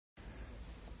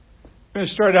I'm going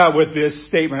to start out with this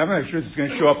statement. I'm not sure if it's going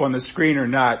to show up on the screen or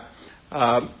not.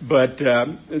 But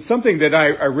it's something that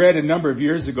I read a number of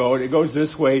years ago, and it goes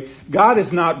this way. God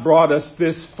has not brought us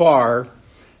this far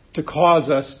to cause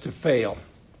us to fail.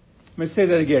 Let me say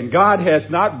that again. God has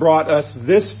not brought us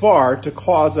this far to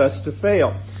cause us to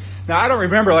fail. Now, I don't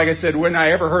remember, like I said, when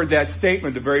I ever heard that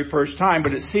statement the very first time,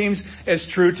 but it seems as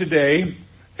true today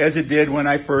as it did when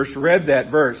I first read that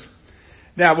verse.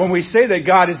 Now, when we say that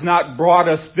God has not brought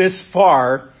us this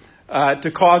far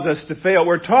to cause us to fail,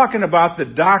 we're talking about the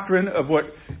doctrine of what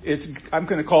I'm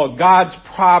going to call God's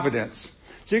providence.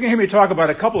 So you can hear me talk about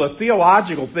a couple of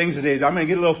theological things today. I'm going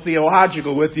to get a little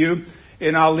theological with you,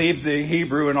 and I'll leave the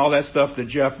Hebrew and all that stuff to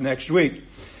Jeff next week.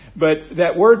 But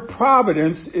that word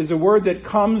providence is a word that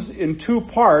comes in two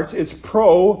parts. It's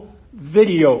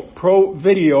pro-video.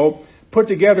 Pro-video. Put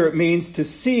together, it means to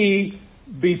see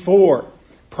before.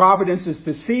 Providence is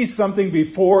to see something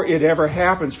before it ever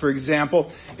happens, for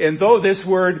example. And though this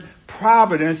word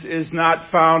providence is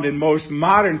not found in most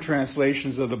modern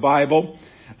translations of the Bible,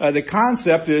 the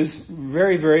concept is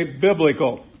very, very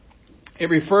biblical. It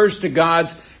refers to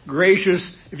God's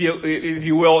gracious, if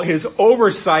you will, His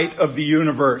oversight of the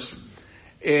universe.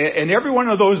 And every one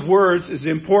of those words is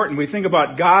important. We think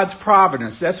about God's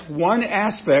providence. That's one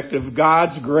aspect of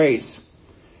God's grace.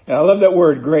 And I love that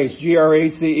word, grace,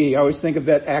 G-R-A-C-E. I always think of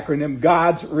that acronym,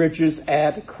 God's riches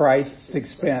at Christ's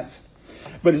expense.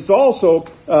 But it's also,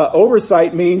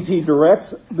 oversight means He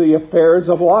directs the affairs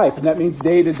of life. And that means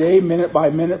day to day, minute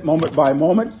by minute, moment by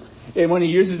moment. And when He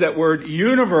uses that word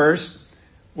universe,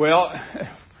 well,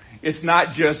 it's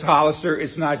not just Hollister,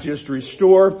 it's not just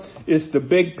restore, it's the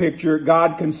big picture.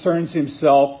 God concerns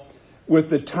Himself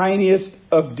with the tiniest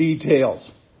of details.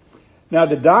 Now,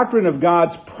 the doctrine of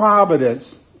God's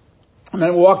providence, I'm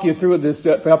going to walk you through this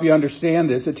to help you understand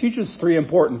this. It teaches three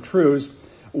important truths.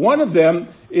 One of them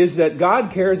is that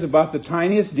God cares about the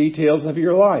tiniest details of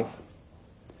your life.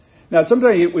 Now,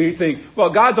 sometimes we think,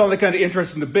 well, God's only kind of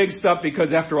interested in the big stuff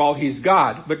because, after all, He's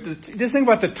God. But just think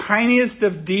about the tiniest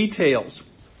of details.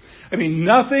 I mean,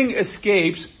 nothing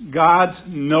escapes God's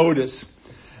notice.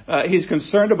 He's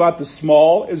concerned about the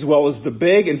small as well as the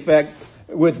big. In fact,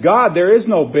 with God, there is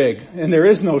no big and there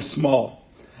is no small.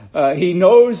 He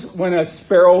knows when a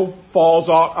sparrow falls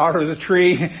out of the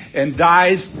tree and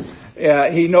dies.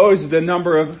 He knows the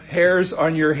number of hairs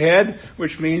on your head,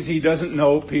 which means He doesn't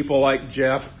know people like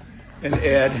Jeff and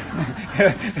Ed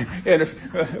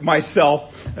and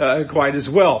myself quite as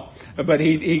well. But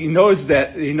he knows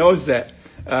that. He knows that.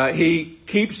 He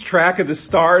keeps track of the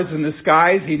stars in the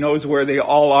skies. He knows where they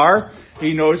all are.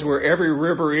 He knows where every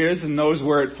river is and knows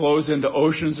where it flows into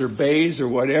oceans or bays or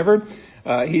whatever.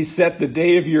 He set the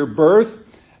day of your birth.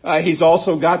 He's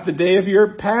also got the day of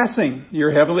your passing,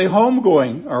 your heavenly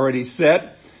homegoing already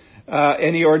set.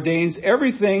 And He ordains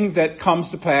everything that comes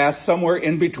to pass somewhere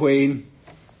in between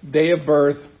day of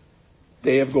birth,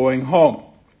 day of going home.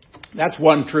 That's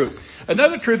one truth.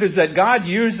 Another truth is that God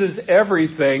uses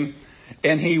everything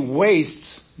and He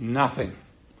wastes nothing.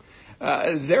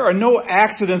 There are no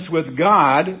accidents with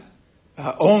God.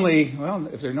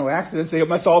 If there are no accidents, they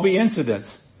must all be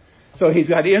incidents. So He's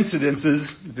got incidences,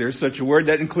 if there's such a word,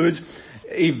 that includes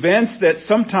events that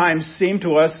sometimes seem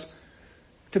to us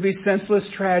to be senseless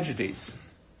tragedies.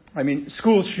 I mean,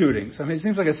 school shootings. I mean, it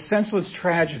seems like a senseless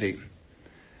tragedy.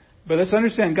 But let's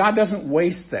understand, God doesn't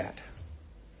waste that.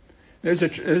 There's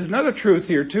another truth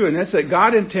here, too, and that's that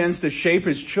God intends to shape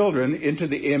His children into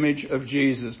the image of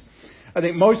Jesus. I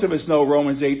think most of us know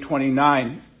Romans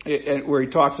 8:29, where He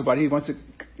talks about He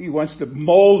wants to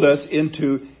mold us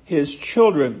into His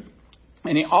children.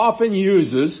 And He often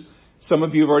uses, some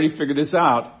of you have already figured this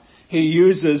out, He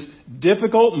uses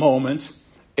difficult moments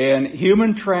and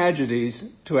human tragedies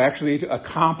to actually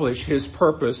accomplish His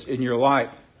purpose in your life.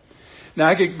 Now,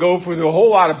 I could go through a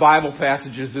whole lot of Bible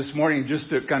passages this morning just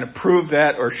to kind of prove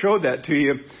that or show that to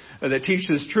you that teach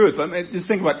this truth. Let me just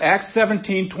think about Acts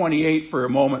 17:28 for a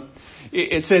moment.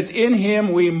 It says, in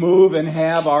Him we move and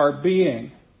have our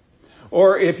being.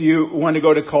 Or if you want to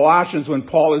go to Colossians, when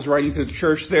Paul is writing to the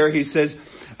church there, he says,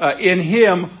 in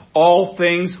Him all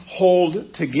things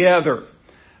hold together.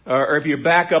 Or if you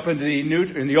back up into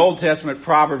in the Old Testament,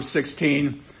 Proverbs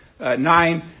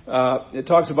 16:9, it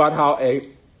talks about how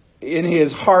in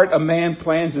his heart a man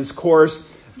plans his course,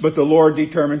 but the Lord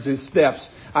determines his steps.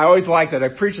 I always like that. I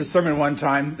preached a sermon one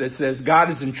time that says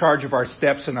God is in charge of our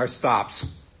steps and our stops.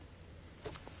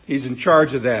 He's in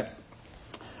charge of that.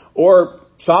 Or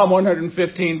Psalm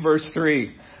 115 verse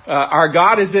 3. Our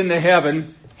God is in the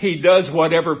heaven. He does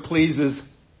whatever pleases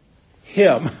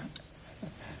Him.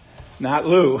 Not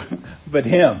Lou, but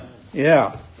Him.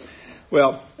 Yeah.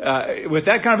 Well, with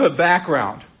that kind of a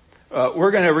background,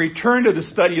 we're going to return to the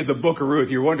study of the book of Ruth.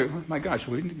 You're wondering, oh my gosh,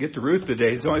 we didn't get to Ruth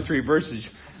today. It's only 3 verses.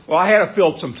 Well, I had to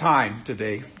fill some time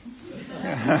today.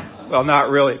 Well, not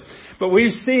really. But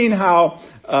we've seen how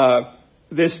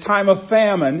this time of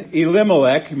famine,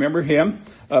 Elimelech, remember him,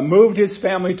 moved his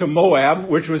family to Moab,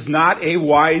 which was not a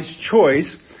wise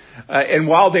choice. And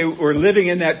while they were living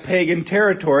in that pagan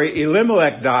territory,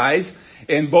 Elimelech dies,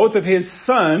 and both of his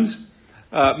sons,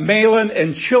 Mahlon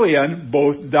and Chilion,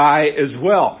 both die as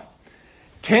well.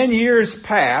 10 years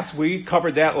pass. We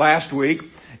covered that last week.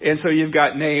 And so you've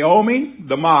got Naomi,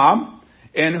 the mom,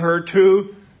 and her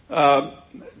 2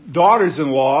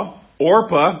 daughters-in-law,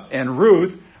 Orpah and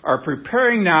Ruth, are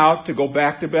preparing now to go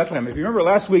back to Bethlehem. If you remember,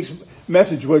 last week's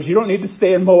message was you don't need to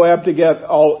stay in Moab to get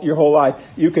your whole life.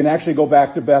 You can actually go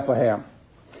back to Bethlehem.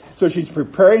 So she's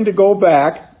preparing to go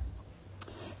back,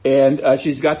 and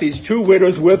she's got these 2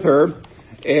 widows with her.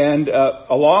 And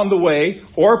along the way,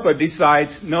 Orpah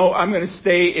decides, no, I'm going to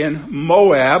stay in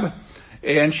Moab.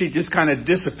 And she just kind of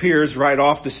disappears right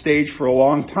off the stage for a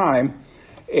long time.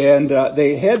 And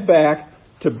they head back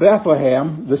to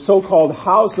Bethlehem, the so-called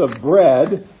house of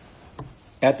bread,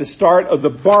 at the start of the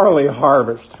barley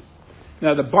harvest.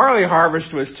 Now, the barley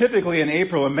harvest was typically in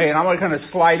April and May, and I'm going to kind of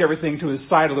slide everything to the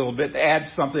side a little bit to add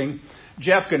something.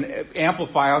 Jeff can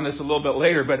amplify on this a little bit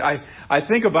later, but I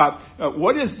think about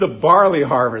what is the barley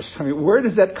harvest? I mean, where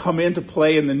does that come into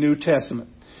play in the New Testament?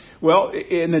 Well,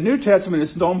 in the New Testament,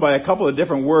 it's known by a couple of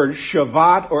different words,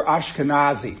 Shavat or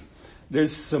Ashkenazi.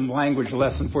 There's some language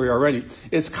lesson for you already.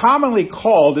 It's commonly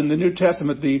called in the New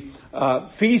Testament the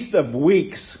Feast of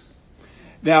Weeks.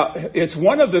 Now, it's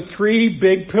one of the 3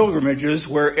 big pilgrimages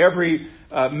where every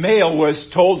male was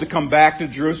told to come back to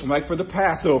Jerusalem, like for the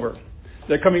Passover.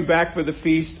 They're coming back for the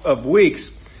Feast of Weeks.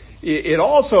 It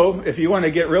also, if you want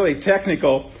to get really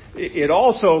technical, it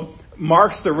also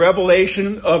marks the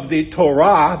revelation of the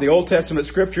Torah, the Old Testament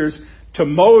scriptures, to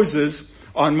Moses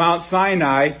on Mount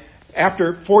Sinai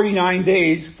after 49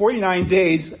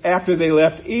 days after they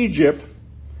left Egypt.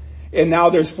 And now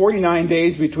there's 49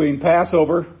 days between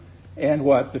Passover and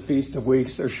what? The Feast of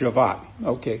Weeks, or Shavat.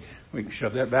 Okay, we can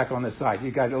shove that back on the side.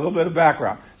 You got a little bit of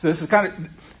background. So this is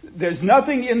there's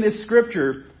nothing in this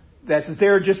scripture that's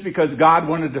there just because God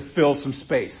wanted to fill some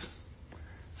space.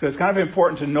 So it's kind of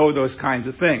important to know those kinds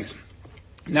of things.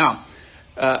 Now,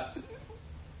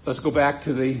 let's go back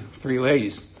to the 3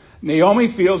 ladies.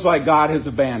 Naomi feels like God has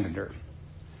abandoned her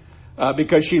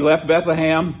because she left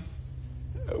Bethlehem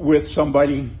with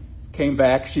somebody, came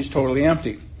back, she's totally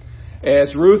empty.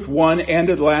 As Ruth 1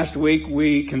 ended last week,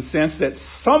 we can sense that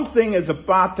something is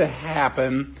about to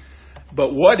happen,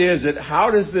 but what is it? How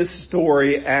does this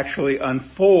story actually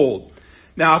unfold?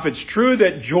 Now, if it's true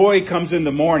that joy comes in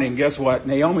the morning, guess what?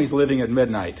 Naomi's living at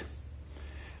midnight.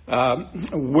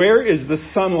 Where is the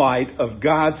sunlight of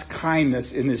God's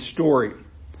kindness in this story?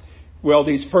 Well,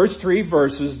 these first 3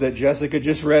 verses that Jessica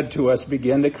just read to us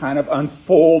begin to kind of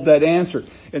unfold that answer.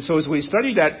 And so as we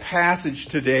study that passage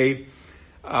today,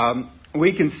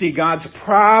 we can see God's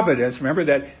providence. Remember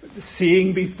that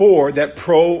seeing before, that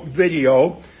pro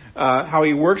video, how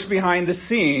he works behind the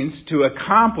scenes to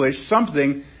accomplish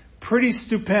something pretty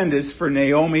stupendous for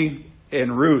Naomi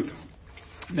and Ruth.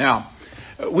 Now,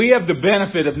 we have the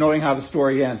benefit of knowing how the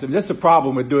story ends. And this is the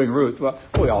problem with doing Ruth. Well,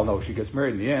 we all know she gets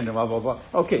married in the end and blah, blah, blah.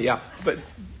 Okay, yeah. But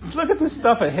look at this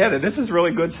stuff ahead. This is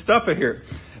really good stuff here.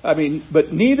 I mean,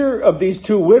 but neither of these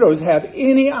 2 widows have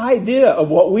any idea of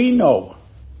what we know.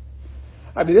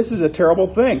 I mean, this is a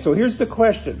terrible thing. So here's the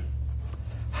question.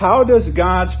 How does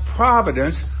God's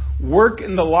providence work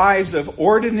in the lives of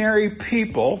ordinary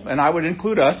people, and I would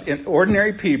include us in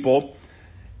ordinary people,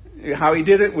 how he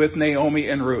did it with Naomi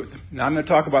and Ruth? Now I'm going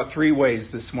to talk about 3 ways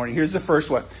this morning. Here's the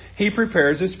first one. He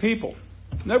prepares his people.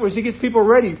 In other words, he gets people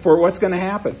ready for what's going to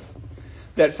happen.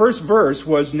 That first verse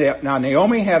was, now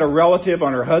Naomi had a relative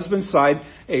on her husband's side,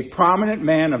 a prominent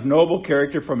man of noble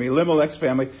character from Elimelech's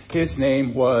family. His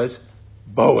name was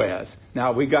Boaz.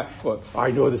 Now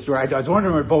I know the story. I was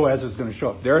wondering where Boaz was going to show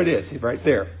up. There it is, right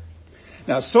there.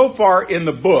 Now, so far in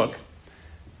the book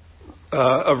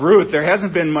of Ruth, there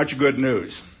hasn't been much good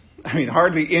news. I mean,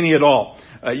 hardly any at all.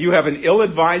 You have an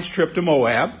ill-advised trip to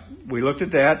Moab. We looked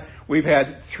at that. We've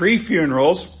had 3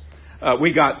 funerals.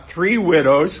 We got 3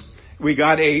 widows. We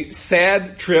got a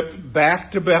sad trip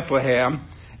back to Bethlehem.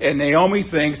 And Naomi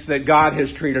thinks that God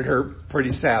has treated her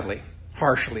pretty sadly.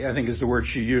 Harshly, I think is the word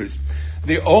she used.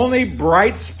 The only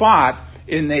bright spot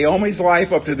in Naomi's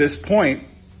life up to this point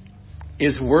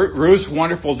is Ruth's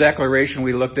wonderful declaration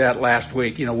we looked at last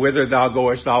week. You know, whither thou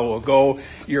goest, thou will go.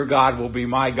 Your God will be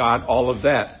my God, all of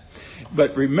that.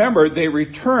 But remember, they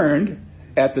returned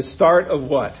at the start of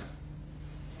what?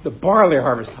 The barley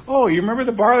harvest. Oh, you remember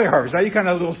the barley harvest. Now you kind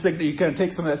of a little sick that you kind of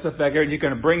take some of that stuff back there and you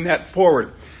kind of bring that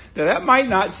forward. Now that might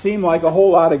not seem like a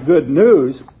whole lot of good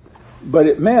news, but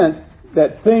it meant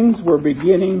that things were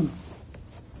beginning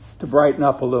to brighten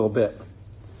up a little bit.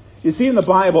 You see, in the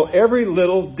Bible, every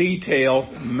little detail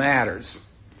matters.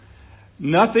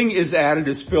 Nothing is added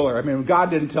as filler. I mean, God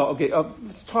didn't tell, okay,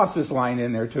 let's toss this line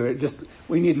in there to it.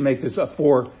 We need to make this a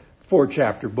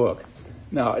four-chapter book.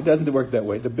 No, it doesn't work that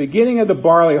way. The beginning of the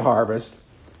barley harvest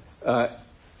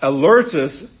alerts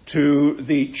us to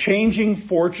the changing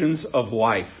fortunes of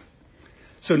life.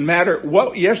 So no matter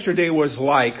what yesterday was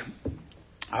like,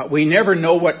 we never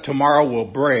know what tomorrow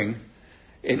will bring.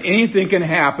 And anything can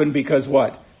happen because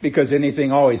what? Because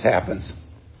anything always happens.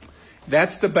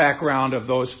 That's the background of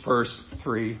those first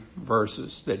 3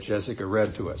 verses that Jessica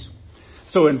read to us.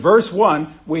 So in verse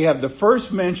 1, we have the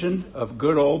first mention of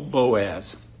good old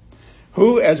Boaz,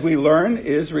 who, as we learn,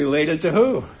 is related to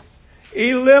who?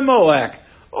 Elimelech.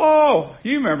 Oh,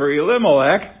 you remember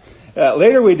Elimelech.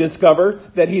 Later we discover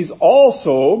that he's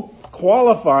also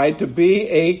qualified to be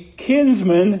a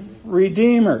kinsman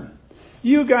redeemer.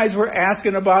 You guys were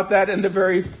asking about that in the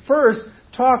very first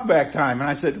talkback time, and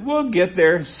I said, we'll get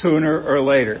there sooner or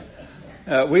later.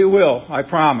 We will, I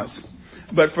promise.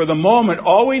 But for the moment,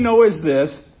 all we know is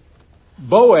this: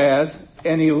 Boaz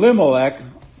and Elimelech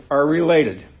are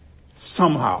related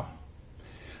somehow.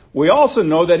 We also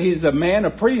know that he's a man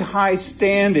of pretty high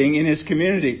standing in his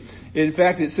community. In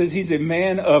fact, it says he's a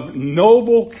man of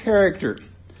noble character.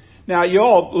 Now, you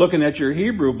all looking at your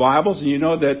Hebrew Bibles, and you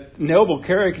know that noble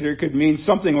character could mean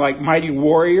something like mighty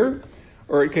warrior,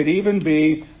 or it could even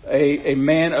be a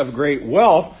man of great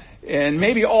wealth. And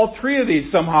maybe all 3 of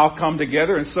these somehow come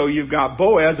together. And so you've got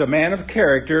Boaz, a man of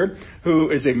character,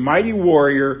 who is a mighty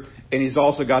warrior, and he's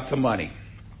also got some money.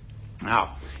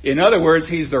 Now, in other words,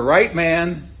 he's the right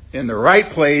man in the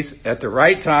right place at the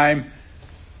right time,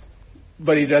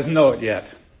 but he doesn't know it yet.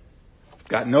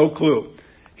 Got no clue.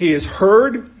 He's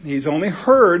only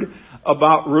heard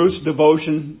about Ruth's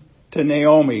devotion to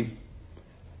Naomi,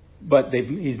 but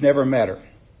he's never met her.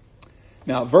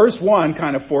 Now, verse 1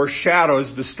 kind of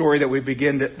foreshadows the story that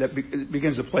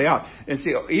begins to play out. And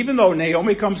see, even though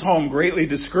Naomi comes home greatly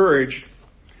discouraged,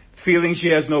 feeling she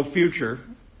has no future,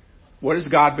 what has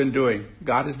God been doing?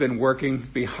 God has been working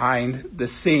behind the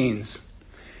scenes.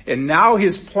 And now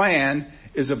his plan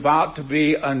is about to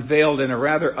be unveiled in a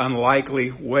rather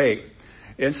unlikely way.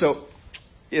 And so,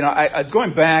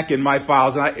 going back in my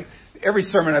files, and every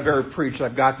sermon I've ever preached,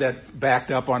 I've got that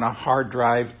backed up on a hard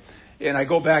drive. And I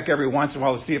go back every once in a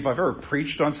while to see if I've ever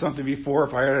preached on something before,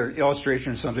 if I had an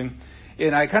illustration or something.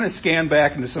 And I kind of scan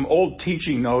back into some old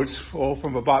teaching notes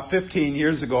from about 15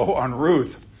 years ago on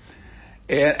Ruth.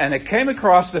 And I came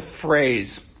across the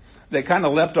phrase that kind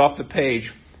of leapt off the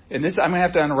page. And this, I'm going to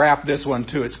have to unwrap this one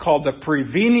too. It's called the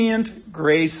prevenient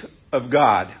grace of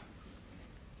God.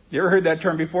 You ever heard that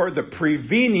term before? The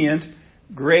prevenient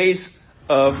grace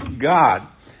of God.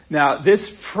 Now,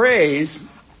 this phrase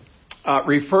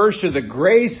refers to the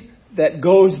grace that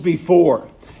goes before.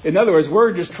 In other words,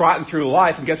 we're just trotting through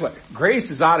life, and guess what?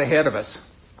 Grace is out ahead of us.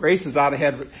 Grace is out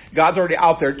ahead of it. God's already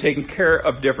out there taking care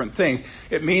of different things.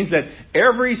 It means that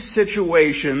every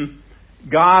situation,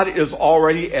 God is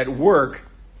already at work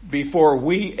before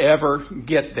we ever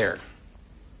get there.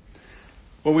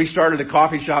 When we started the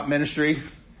coffee shop ministry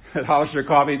at Hollister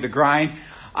Coffee, The Grind,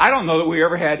 I don't know that we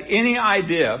ever had any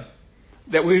idea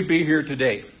that we would be here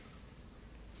today.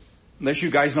 Unless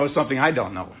you guys know something I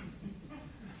don't know.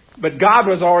 But God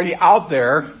was already out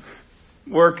there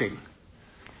working,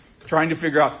 trying to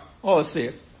figure out, let's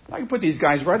see, I can put these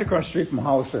guys right across the street from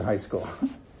Hollister High School.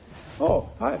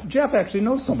 Jeff actually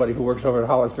knows somebody who works over at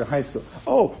Hollister High School.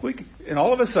 And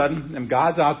all of a sudden, and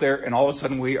God's out there, and all of a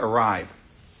sudden we arrive.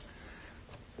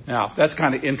 Now, that's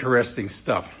kind of interesting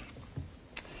stuff.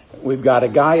 We've got a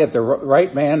guy at the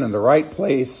right man in the right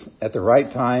place at the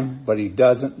right time, but he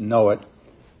doesn't know it.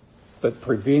 But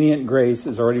prevenient grace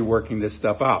is already working this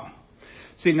stuff out.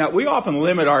 See, now we often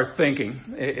limit our thinking,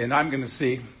 and I'm going to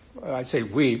see, I say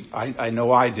we, I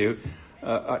know I do.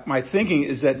 My thinking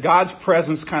is that God's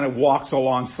presence kind of walks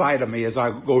alongside of me as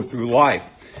I go through life.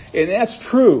 And that's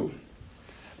true,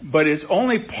 but it's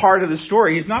only part of the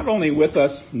story. He's not only with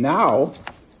us now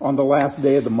on the last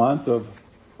day of the month of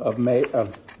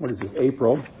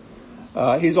April.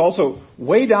 He's also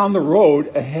way down the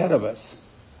road ahead of us.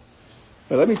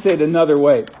 But let me say it another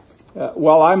way.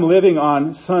 While I'm living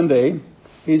on Sunday,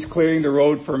 he's clearing the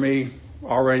road for me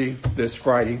already this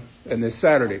Friday and this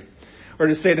Saturday. Or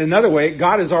to say it another way,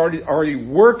 God is already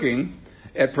working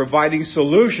at providing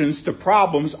solutions to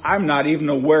problems I'm not even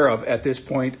aware of at this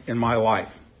point in my life.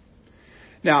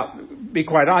 Now, be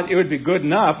quite honest, it would be good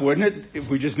enough, wouldn't it, if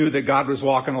we just knew that God was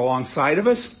walking alongside of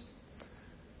us?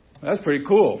 That's pretty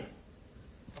cool.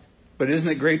 But isn't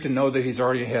it great to know that He's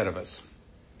already ahead of us,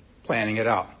 planning it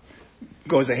out?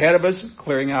 Goes ahead of us,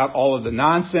 clearing out all of the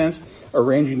nonsense,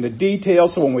 arranging the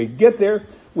details, so when we get there,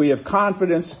 we have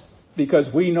confidence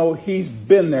because we know He's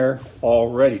been there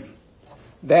already.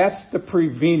 That's the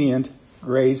prevenient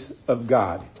grace of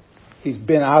God. He's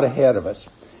been out ahead of us.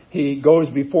 He goes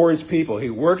before His people. He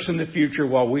works in the future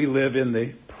while we live in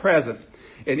the present.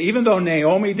 And even though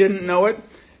Naomi didn't know it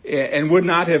and would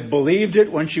not have believed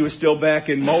it when she was still back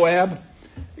in Moab,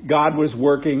 God was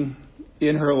working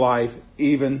in her life,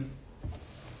 even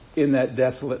in that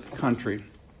desolate country.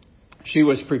 She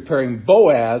was preparing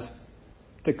Boaz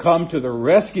to come to the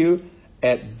rescue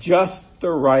at just the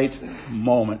right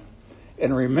moment.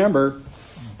 And remember,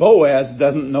 Boaz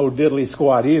doesn't know diddly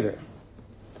squat either.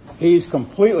 He's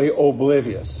completely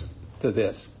oblivious to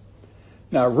this.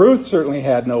 Now, Ruth certainly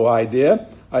had no idea.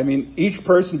 I mean, each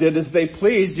person did as they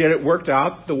pleased, yet it worked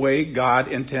out the way God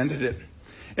intended it.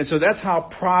 And so that's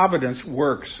how providence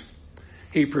works.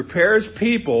 He prepares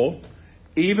people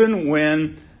even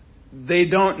when they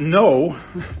don't know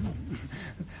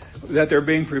that they're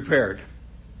being prepared.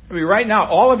 I mean, right now,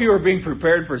 all of you are being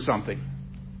prepared for something.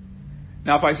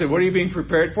 Now, if I said, what are you being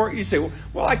prepared for? You say,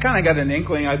 well, I kind of got an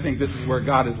inkling. I think this is where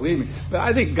God is leading me. But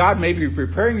I think God may be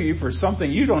preparing you for something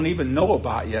you don't even know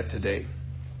about yet today.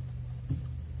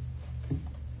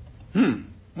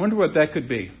 Wonder what that could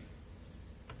be.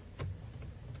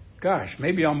 Gosh,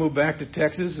 maybe I'll move back to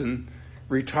Texas and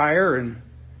retire, and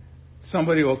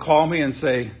somebody will call me and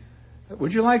say,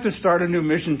 would you like to start a new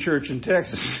mission church in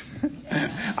Texas?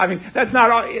 I mean, that's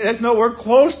nowhere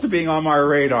close to being on my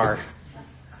radar.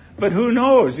 But who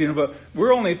knows? But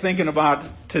we're only thinking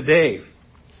about today.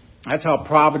 That's how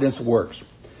providence works.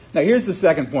 Now, here's the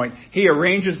second point. He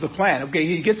arranges the plan. Okay,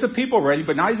 he gets the people ready,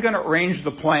 but now he's going to arrange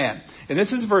the plan. And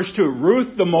this is verse 2.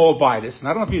 Ruth the Moabitess. And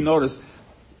I don't know if you noticed,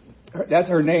 that's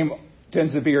her name,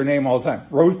 tends to be her name all the time.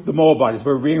 Ruth the Moabitess.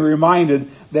 We're being reminded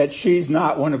that she's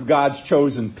not one of God's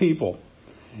chosen people.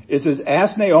 It says,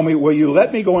 ask Naomi, will you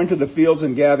let me go into the fields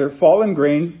and gather fallen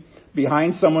grain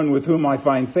behind someone with whom I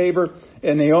find favor?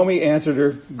 And Naomi answered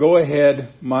her, go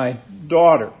ahead, my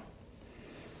daughter.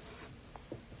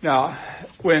 Now,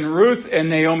 when Ruth and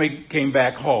Naomi came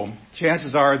back home,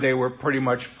 chances are they were pretty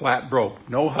much flat broke.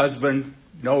 No husband,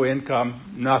 no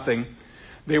income, nothing.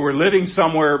 They were living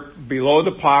somewhere below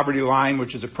the poverty line,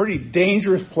 which is a pretty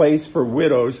dangerous place for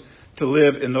widows to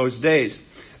live in those days.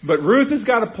 But Ruth has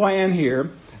got a plan here.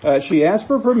 She asked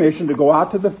for permission to go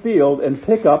out to the field and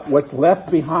pick up what's left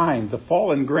behind, the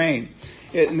fallen grain.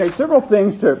 And there's several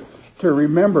things to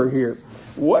remember here.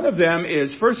 One of them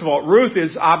is, first of all, Ruth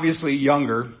is obviously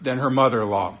younger than her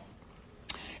mother-in-law,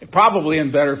 probably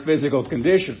in better physical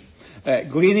condition.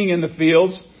 Gleaning in the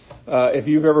fields, if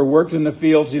you've ever worked in the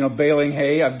fields, baling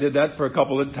hay, I've did that for a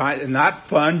couple of times. Not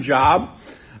fun job.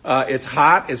 It's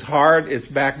hot, it's hard, it's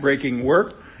back-breaking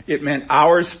work. It meant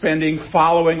hours spending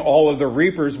following all of the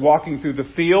reapers walking through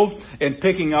the field and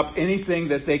picking up anything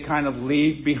that they kind of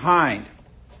leave behind.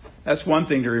 That's one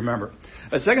thing to remember.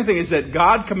 The second thing is that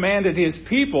God commanded His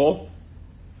people.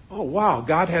 Oh, wow,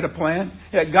 God had a plan?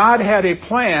 Yeah, God had a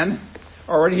plan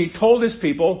already. He told His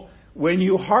people, when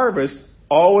you harvest,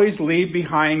 always leave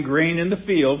behind grain in the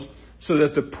fields so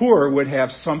that the poor would have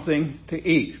something to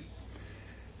eat.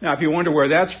 Now, if you wonder where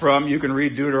that's from, you can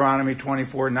read Deuteronomy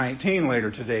 24:19 later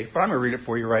today. But I'm going to read it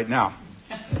for you right now.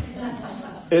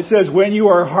 It says, when you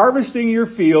are harvesting your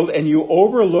field and you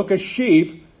overlook a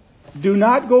sheep, do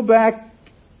not go back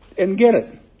and get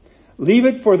it. Leave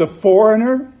it for the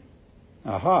foreigner,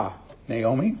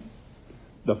 Naomi,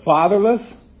 the fatherless,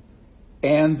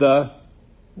 and the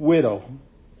widow.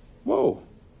 Whoa,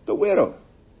 the widow.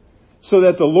 So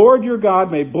that the Lord your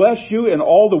God may bless you in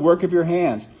all the work of your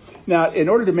hands. Now, in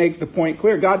order to make the point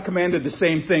clear, God commanded the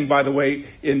same thing, by the way,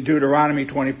 in Deuteronomy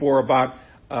 24 about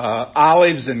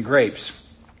olives and grapes.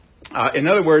 In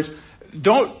other words,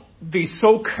 don't be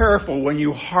so careful when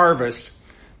you harvest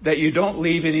that you don't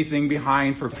leave anything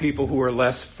behind for people who are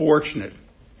less fortunate.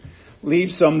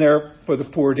 Leave some there for the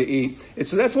poor to eat. And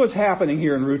so that's what's happening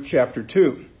here in Ruth chapter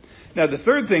 2. Now, the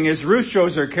third thing is Ruth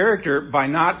shows her character by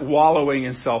not wallowing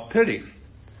in self-pity.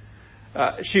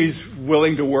 She's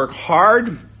willing to work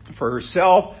hard for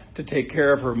herself, to take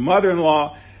care of her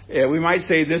mother-in-law. We might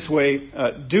say this way,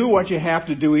 do what you have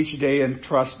to do each day and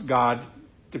trust God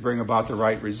to bring about the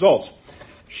right results.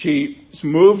 She's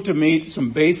moved to meet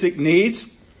some basic needs.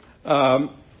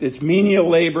 It's menial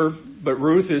labor, but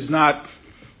Ruth is not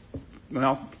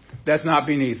Well, that's not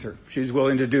beneath her. She's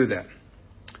willing to do that.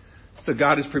 So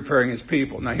God is preparing his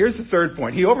people. Now here's the third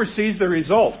point. He oversees the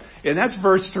result. And that's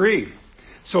verse 3.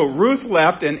 So Ruth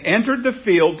left and entered the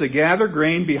field to gather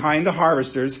grain behind the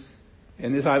harvesters.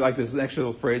 And I like this next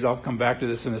little phrase. I'll come back to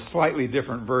this in a slightly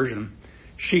different version.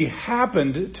 She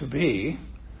happened to be,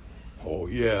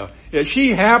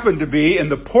 she happened to be in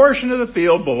the portion of the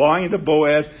field belonging to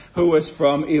Boaz, who was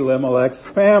from Elimelech's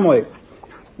family.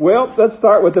 Well, let's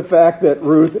start with the fact that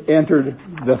Ruth entered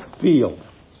the field.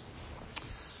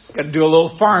 Got to do a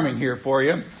little farming here for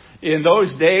you. In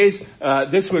those days,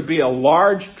 this would be a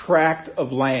large tract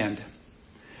of land.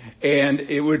 And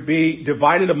it would be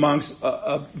divided amongst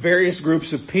various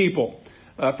groups of people.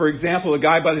 For example, a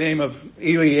guy by the name of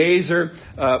Eliezer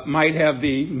might have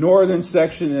the northern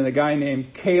section, and a guy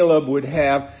named Caleb would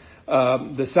have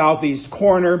the southeast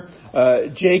corner.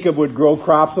 Jacob would grow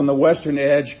crops on the western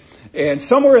edge. And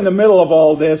somewhere in the middle of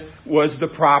all this was the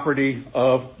property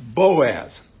of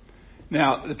Boaz.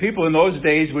 Now, the people in those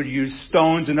days would use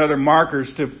stones and other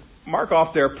markers to mark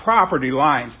off their property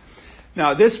lines.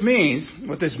 Now, what this means,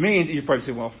 you probably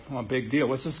say, well, big deal.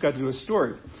 What's this got to do with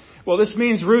story? Well, this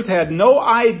means Ruth had no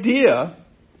idea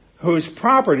whose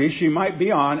property she might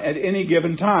be on at any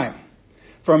given time.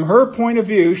 From her point of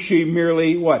view, she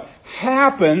merely,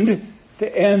 happened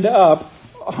to end up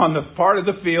on the part of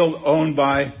the field owned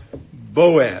by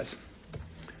Boaz.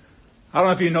 I don't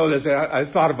know if you know this. I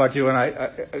thought about you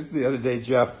the other day,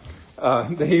 Jeff.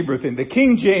 The Hebrew thing. The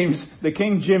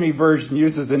King Jimmy version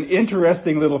uses an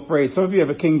interesting little phrase. Some of you have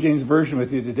a King James version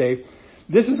with you today.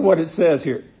 This is what it says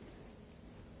here.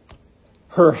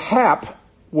 Her hap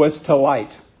was to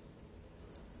light.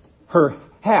 Her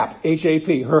hap,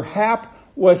 H-A-P. Her hap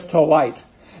was to light.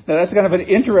 Now that's kind of an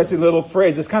interesting little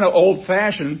phrase. It's kind of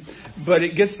old-fashioned, but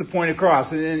it gets the point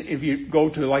across. And then if you go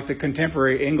to like the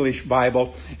contemporary English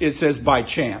Bible, it says by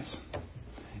chance.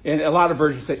 And a lot of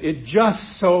versions say, it just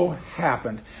so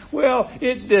happened. Well,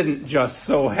 it didn't just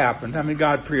so happen. I mean,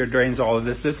 God preordains all of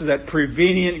this. This is that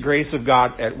prevenient grace of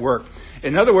God at work.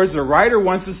 In other words, the writer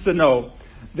wants us to know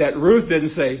that Ruth didn't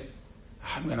say,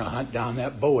 I'm going to hunt down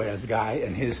that Boaz guy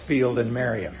in his field and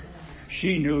marry him.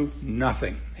 She knew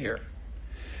nothing here.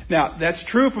 Now, that's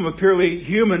true from a purely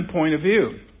human point of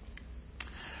view.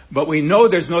 But we know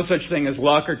there's no such thing as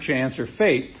luck or chance or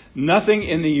fate. Nothing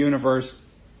in the universe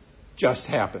just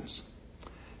happens.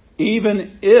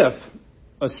 Even if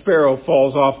a sparrow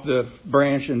falls off the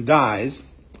branch and dies,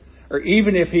 or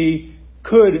even if he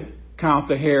could count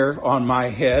the hair on my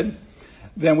head,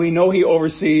 then we know he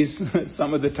oversees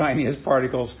some of the tiniest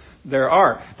particles there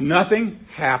are. Nothing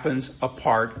happens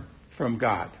apart from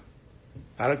God.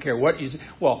 I don't care what you say.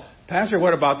 Well, Pastor,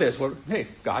 what about this? Well, hey,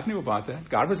 God knew about that.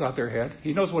 God was out there ahead.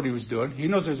 He knows what he was doing. He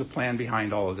knows there's a plan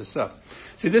behind all of this stuff.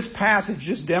 See, this passage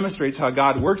just demonstrates how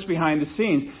God works behind the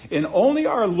scenes, and only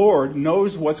our Lord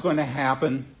knows what's going to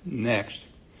happen next.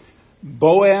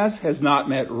 Boaz has not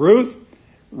met Ruth.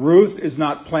 Ruth is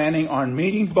not planning on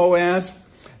meeting Boaz.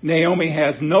 Naomi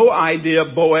has no idea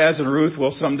Boaz and Ruth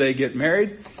will someday get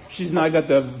married. She's not got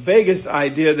the vaguest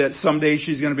idea that someday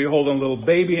she's going to be holding a little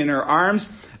baby in her arms.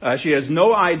 She has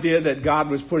no idea that God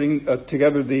was putting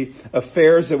together the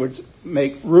affairs that would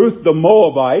make Ruth the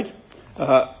Moabite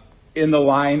in the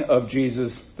line of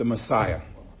Jesus the Messiah.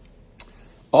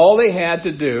 All they had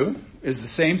to do is the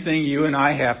same thing you and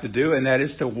I have to do, and that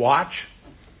is to watch,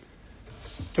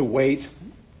 to wait,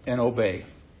 and obey.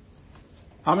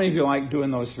 How many of you like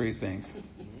doing those three things?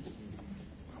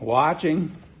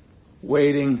 Watching,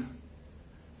 waiting.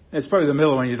 It's probably the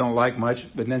middle one you don't like much,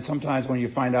 but then sometimes when you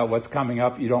find out what's coming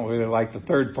up, you don't really like the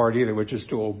third part either, which is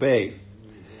to obey.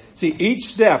 See,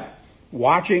 each step,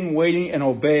 watching, waiting, and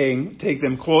obeying, take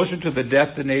them closer to the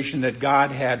destination that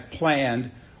God had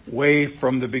planned way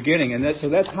from the beginning. And so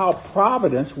that's how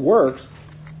providence works,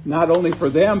 not only for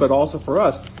them, but also for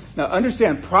us. Now,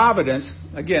 understand providence,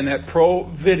 again, that pro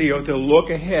video to look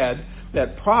ahead,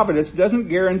 that providence doesn't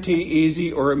guarantee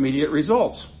easy or immediate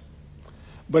results.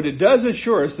 But it does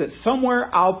assure us that somewhere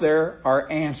out there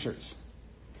are answers.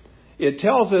 It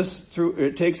tells us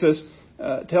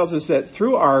that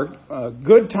through our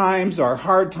good times, our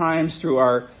hard times, through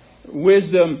our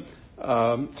wisdom,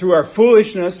 through our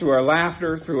foolishness, through our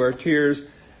laughter, through our tears,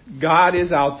 God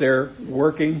is out there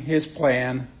working His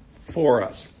plan for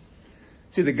us.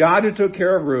 See, the God who took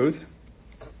care of Ruth,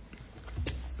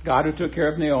 the God who took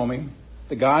care of Naomi,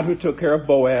 the God who took care of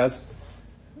Boaz,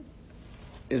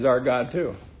 is our God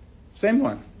too. Same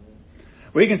one.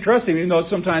 We can trust Him, even though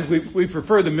sometimes we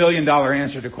prefer the $1 million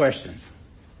answer to questions.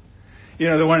 You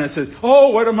know, the one that says,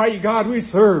 oh, what a mighty God we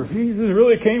serve. He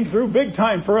really came through big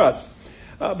time for us.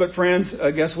 But friends,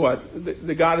 guess what?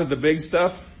 The God of the big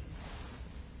stuff,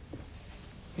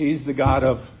 He's the God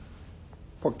of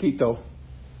poquito.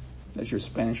 That's your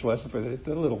Spanish lesson for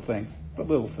the little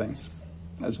things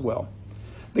as well.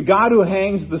 The God who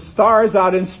hangs the stars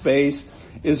out in space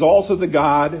is also the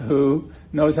God who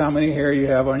knows how many hair you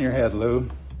have on your head, Lou.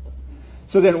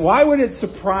 So then why would it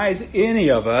surprise any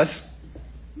of us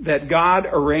that God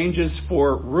arranges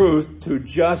for Ruth to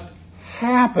just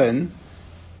happen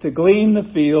to glean the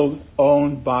field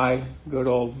owned by good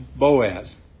old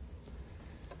Boaz?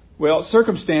 Well,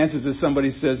 circumstances, as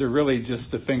somebody says, are really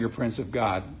just the fingerprints of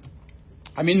God.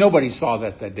 I mean, nobody saw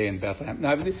that day in Bethlehem.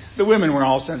 Now, the women were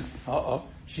all saying,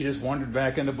 she just wandered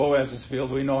back into Boaz's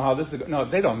field. We know how this is going. No,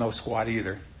 they don't know squat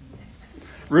either.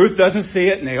 Ruth doesn't see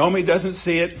it. Naomi doesn't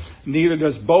see it. Neither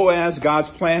does Boaz.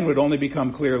 God's plan would only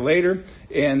become clear later.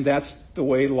 And that's the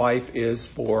way life is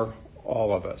for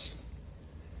all of us.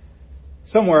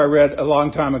 Somewhere I read a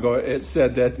long time ago, it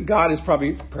said that God is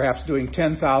perhaps doing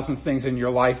 10,000 things in your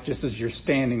life just as you're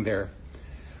standing there.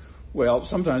 Well,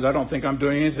 sometimes I don't think I'm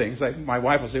doing anything. It's like my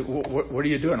wife will say, what are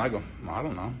you doing? I go, I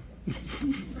don't know.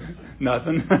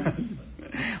 Nothing.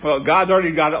 Well, God's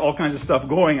already got all kinds of stuff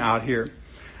going out here.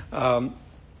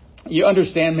 You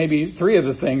understand maybe 3 of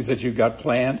the things that you've got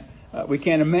planned. We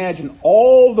can't imagine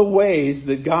all the ways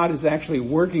that God is actually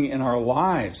working in our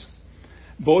lives,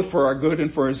 both for our good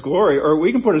and for His glory. Or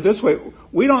we can put it this way,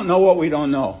 we don't know what we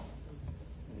don't know.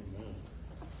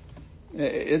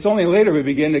 It's only later we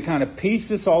begin to kind of piece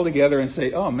this all together and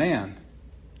say, oh man,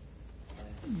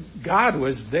 God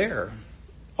was there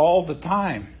all the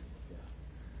time.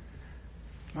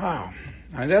 Wow.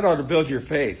 I mean, that ought to build your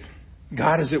faith.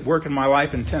 God is at work in my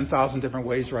life in 10,000 different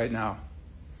ways right now.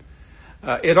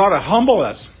 It ought to humble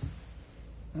us.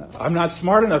 I'm not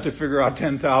smart enough to figure out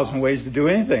 10,000 ways to do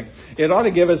anything. It ought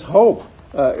to give us hope.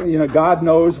 God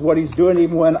knows what He's doing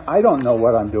even when I don't know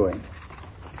what I'm doing.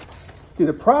 See,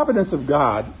 the providence of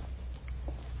God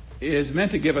is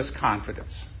meant to give us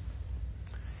confidence.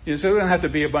 So we don't have to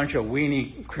be a bunch of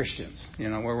weenie Christians,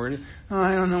 where we're,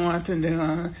 I don't know what to do.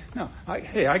 No,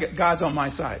 God's on my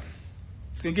side.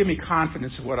 It's going to give me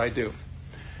confidence in what I do.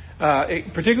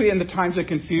 Particularly in the times of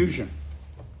confusion.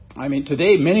 I mean,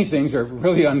 today many things are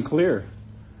really unclear.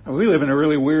 We live in a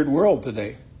really weird world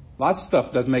today. Lots of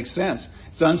stuff doesn't make sense.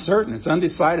 It's uncertain. It's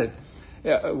undecided.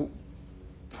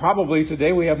 Probably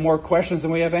today we have more questions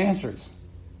than we have answers.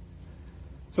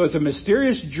 So it's a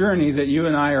mysterious journey that you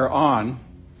and I are on.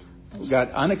 We've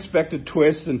got unexpected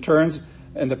twists and turns,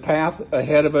 and the path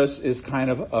ahead of us is kind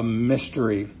of a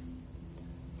mystery.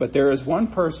 But there is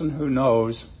one person who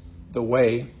knows the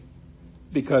way,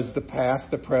 because the past,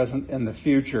 the present, and the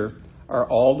future are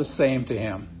all the same to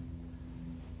Him.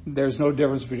 There's no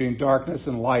difference between darkness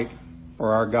and light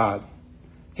for our God.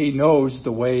 He knows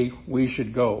the way we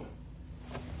should go.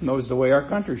 He knows the way our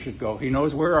country should go. He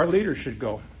knows where our leaders should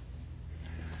go.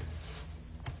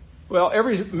 Well,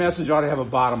 every message ought to have a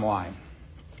bottom line.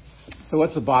 So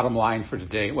what's the bottom line for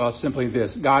today? Well, it's simply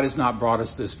this. God has not brought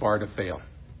us this far to fail.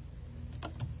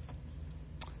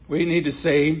 We need to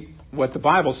say what the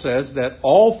Bible says, that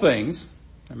all things,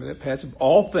 remember that passage,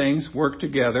 all things work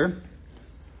together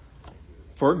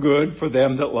for good for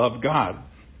them that love God.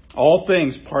 All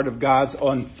things part of God's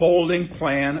unfolding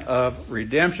plan of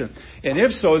redemption. And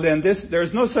if so, then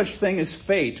there's no such thing as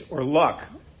fate or luck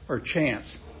or chance.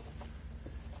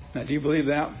 Now, do you believe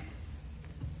that?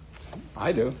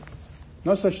 I do.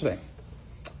 No such thing.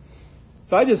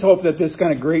 So I just hope that this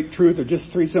kind of great truth, or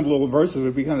just 3 simple little verses,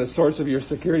 would become the source of your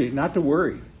security. Not to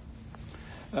worry.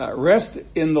 Rest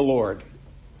in the Lord.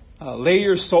 Lay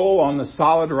your soul on the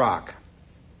solid rock.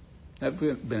 That's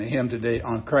been a hymn today.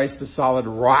 On Christ the solid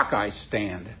rock I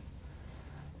stand.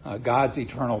 God's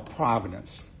eternal providence.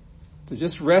 So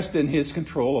just rest in His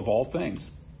control of all things.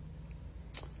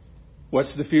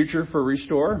 What's the future for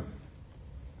Restore?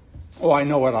 Oh, I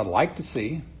know what I'd like to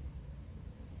see.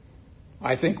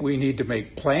 I think we need to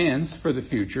make plans for the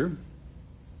future.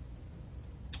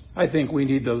 I think we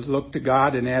need to look to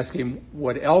God and ask Him,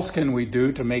 what else can we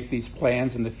do to make these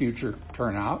plans in the future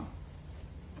turn out?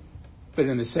 But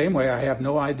in the same way, I have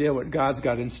no idea what God's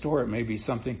got in store. It may be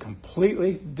something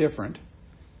completely different,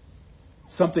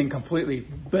 something completely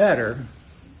better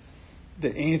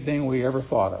than anything we ever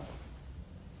thought of.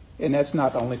 And that's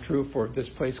not only true for this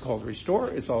place called Restore,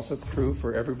 it's also true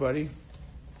for everybody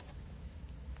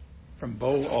from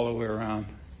Bo all the way around,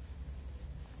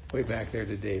 way back there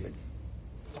to David.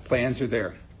 Plans are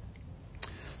there.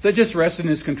 So just rest in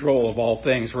His control of all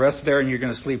things. Rest there and you're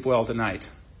going to sleep well tonight.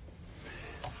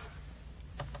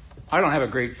 I don't have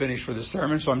a great finish for the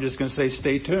sermon, so I'm just going to say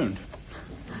stay tuned.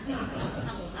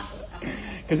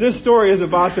 Because this story is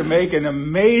about to make an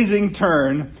amazing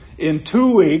turn in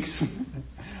 2 weeks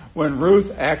when Ruth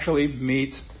actually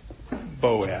meets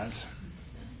Boaz.